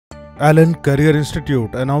Allen Career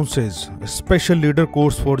Institute announces a special leader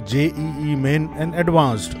course for JEE Main and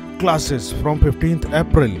Advanced classes from 15th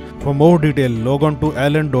April. For more detail, log on to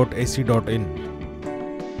allen.ac.in.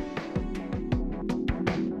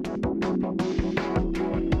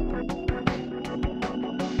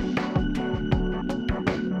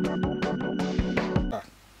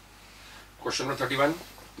 Question number 31,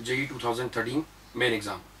 JEE 2013 main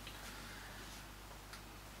exam.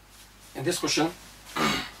 In this question,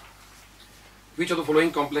 which of the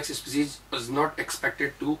following complex species is not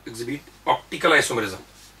expected to exhibit optical isomerism?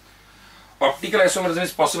 Optical isomerism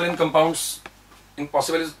is possible in compounds,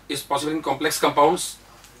 is possible in complex compounds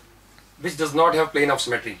which does not have plane of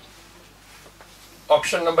symmetry.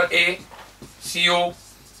 Option number A, CO,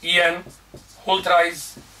 En, whole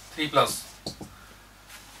thrice 3+.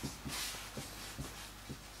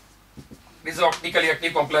 This is optically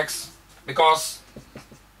active complex because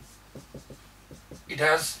it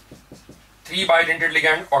has 3 bidentate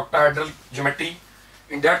ligand octahedral geometry.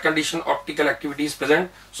 In that condition, optical activity is present,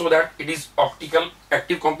 so that it is optical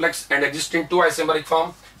active complex and exists in 2 isomeric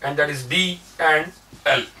form, and that is D and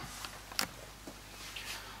L.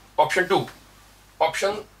 Option 2.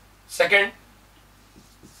 Option second,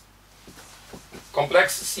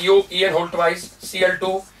 complex COEN whole twice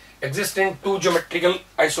Cl2 exists in 2 geometrical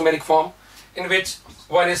isomeric form, in which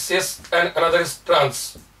one is cis and another is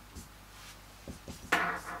trans.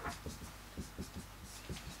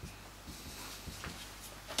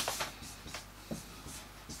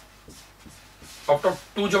 Out of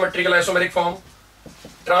 2 geometrical isomeric form,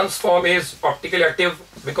 trans form is optically active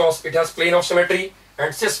because it has plane of symmetry,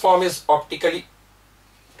 and cis form is optically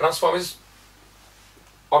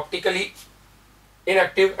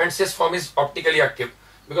inactive, and cis form is optically active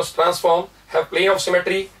because trans form have plane of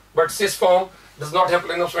symmetry but cis form does not have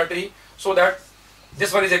plane of symmetry, so that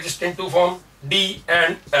this one is existing in 2 form D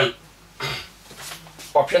and L.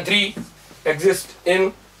 Option 3 exists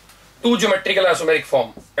in 2 geometrical isomeric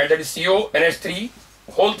form, and that is CO NH3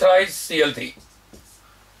 whole thrice Cl3.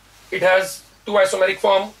 It has 2 isomeric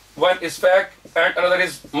form, one is FAC and another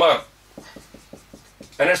is MER.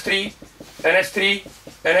 NH3, NH3,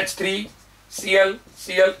 NH3, Cl,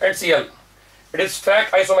 Cl and Cl. It is FAC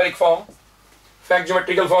isomeric form, FAC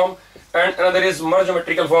geometrical form, and another is MER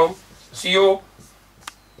geometrical form, CO,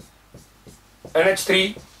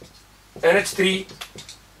 NH3, NH3,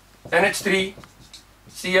 NH3,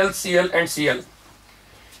 Cl, Cl and Cl.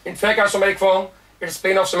 In FAC isomeric form, its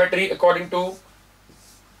plane of symmetry according to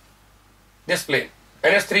this plane,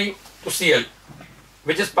 NH3 to Cl,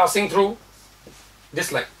 which is passing through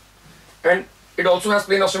this line, and it also has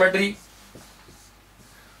plane of symmetry.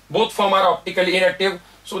 Both form are optically inactive,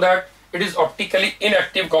 so that it is optically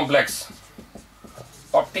inactive complex.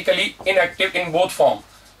 Optically inactive in both form,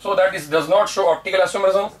 so that it does not show optical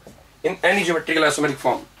isomerism in any geometrical isomeric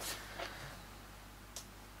form.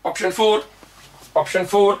 Option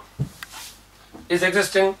 4 is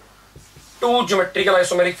existing 2 geometrical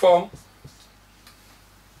isomeric form.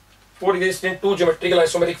 4 exists in 2 geometrical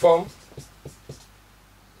isomeric form,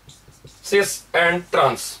 cis and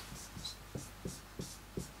trans.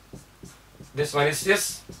 This one is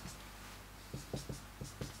cis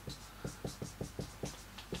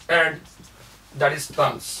and that is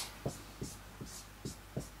trans.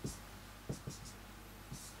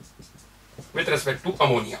 With respect to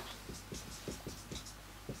ammonia.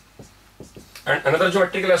 And another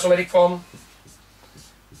geometrical isomeric form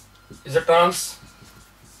is a trans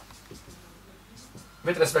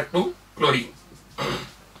with respect to chlorine.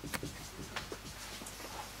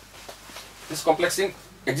 This complex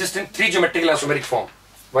exists in 3 geometrical isomeric form.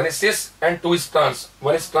 One is cis and 2 is trans.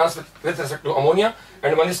 One is trans with respect to ammonia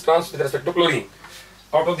and one is trans with respect to chlorine.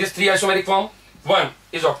 Out of these 3 isomeric form, one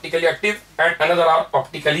is optically active and another are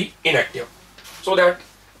optically inactive, so that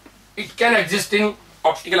it can exist in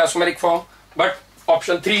optical isomeric form, but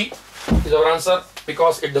option 3 is our answer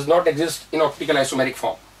because it does not exist in optical isomeric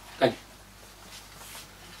form. Thank you.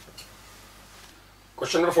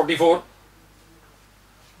 Question number 44.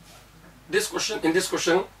 In this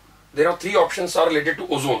question, there are 3 options are related to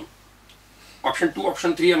ozone. Option 2,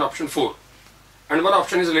 option 3 and option 4. And one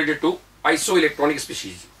option is related to isoelectronic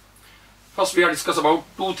species. First we are discuss about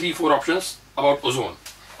 2, 3, 4 options about ozone.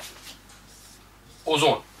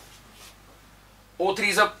 Ozone. O3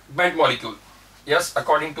 is a bent molecule. Yes,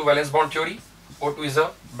 according to valence bond theory, O2 is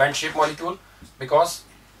a bent shaped molecule because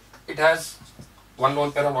it has 1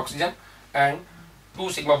 lone pair on oxygen and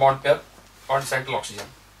 2 sigma bond pair on central oxygen.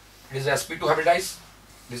 It is sp2 hybridized.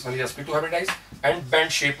 This one is sp2 hybridized and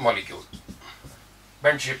bent shaped molecule.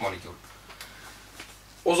 Bent shaped molecule.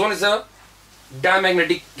 Ozone is a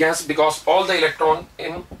diamagnetic gas because all the electron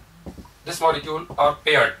in this molecule are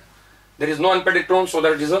paired. There is no unpaired electron, so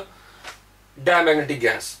that it is a diamagnetic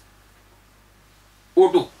gas.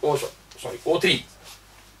 O2, O3.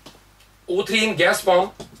 O3 in gas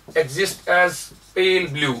form exists as pale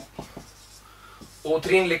blue.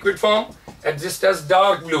 O3 in liquid form exists as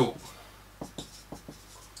dark blue.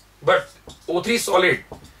 But O3 solid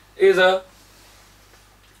is a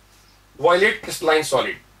violet crystalline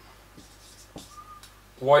solid.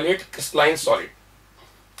 Violet crystalline solid.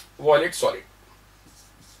 Violet solid.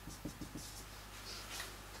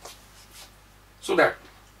 So that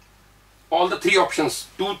all the three options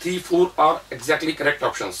 2, 3, 4 are exactly correct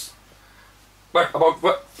options. But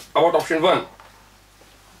about option 1,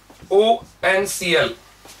 ONCl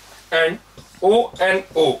and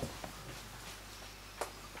ONO,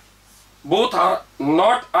 both are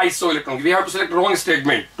not isoelectronic. We have to select wrong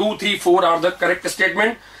statement. 2, 3, 4 are the correct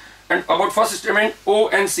statement. And about first statement,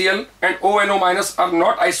 ONCl and ONO minus are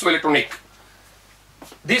not isoelectronic.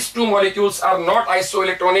 These two molecules are not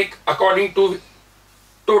isoelectronic according to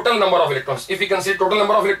total number of electrons. If we consider total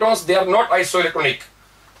number of electrons, they are not isoelectronic.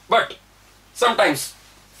 But sometimes,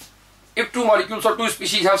 if two molecules or two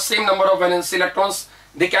species have same number of valence electrons,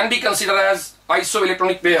 they can be considered as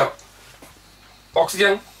isoelectronic pair.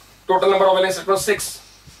 Oxygen, total number of valence electrons 6,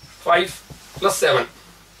 5 plus 7.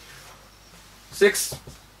 6,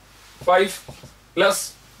 5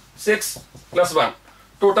 plus 6 plus 1.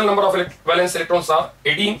 Total number of valence electrons are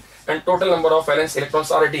 18 and total number of valence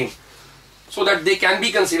electrons are 18. So that they can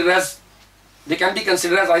be considered as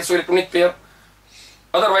isoelectronic pair.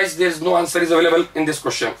 Otherwise, there is no answer is available in this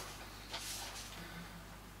question.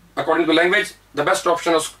 According to language, the best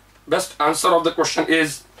answer of the question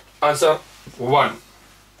is answer 1.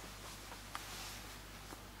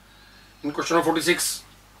 In question number 46,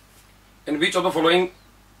 in which of the following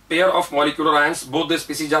pair of molecular ions both the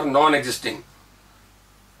species are non-existing,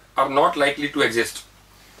 are not likely to exist?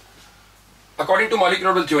 According to molecular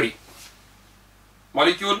orbital theory,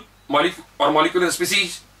 molecular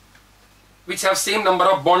species which have same number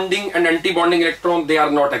of bonding and anti-bonding electron, they are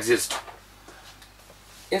not exist.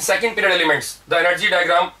 In second period elements, the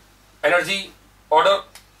energy order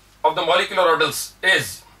of the molecular orbitals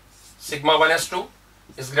is sigma 1s2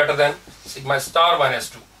 is greater than sigma star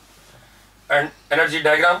 1s2, and energy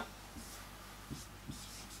diagram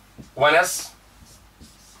 1s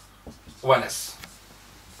 1s.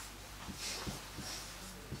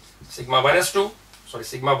 Sigma 1s2, sorry,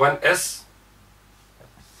 sigma 1s,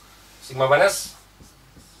 sigma 1s,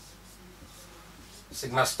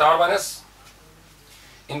 sigma star 1s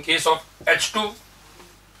in case of H2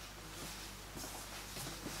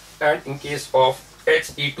 and in case of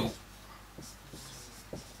He2.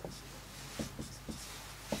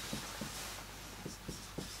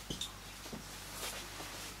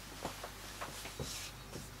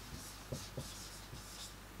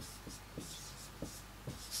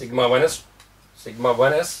 Sigma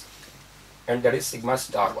 1s, and that is sigma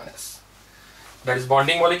star 1s. That is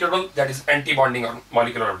bonding molecular orbital, that is anti-bonding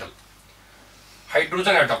molecular orbital.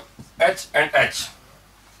 Hydrogen atom H and H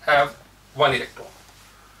have one electron.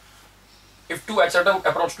 If two H atoms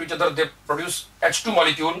approach to each other, they produce H2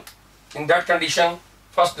 molecule. In that condition,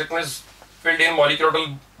 first electron is filled in molecular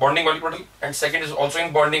orbital, bonding molecular orbital, and second is also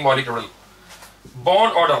in bonding molecular orbital.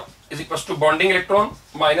 Bond order is equals to bonding electron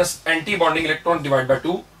minus anti-bonding electron divided by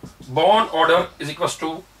 2. Bond order is equals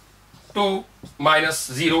to 2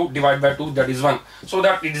 minus 0 divided by 2, that is 1. So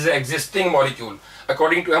that it is an existing molecule.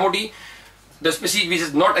 According to MOT, the species which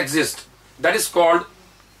does not exist, that is called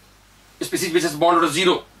species which has bond order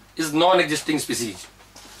 0, is non-existing species.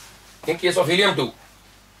 In case of helium-2,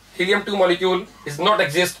 helium-2 molecule is not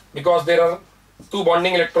exist because there are 2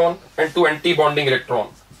 bonding electron and 2 anti-bonding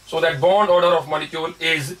electron. So that bond order of molecule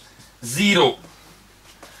is 0.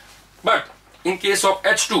 But in case of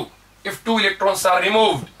H2, if 2 electrons are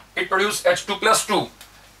removed, it produces H2 plus 2.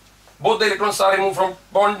 Both the electrons are removed from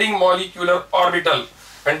bonding molecular orbital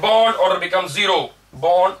and bond order becomes 0.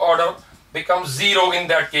 Bond order becomes 0 in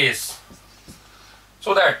that case.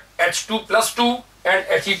 So that H2 plus 2 and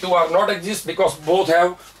He2 are not exist because both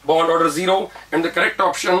have bond order 0, and the correct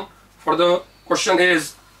option for the question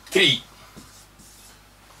is 3.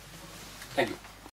 Thank you.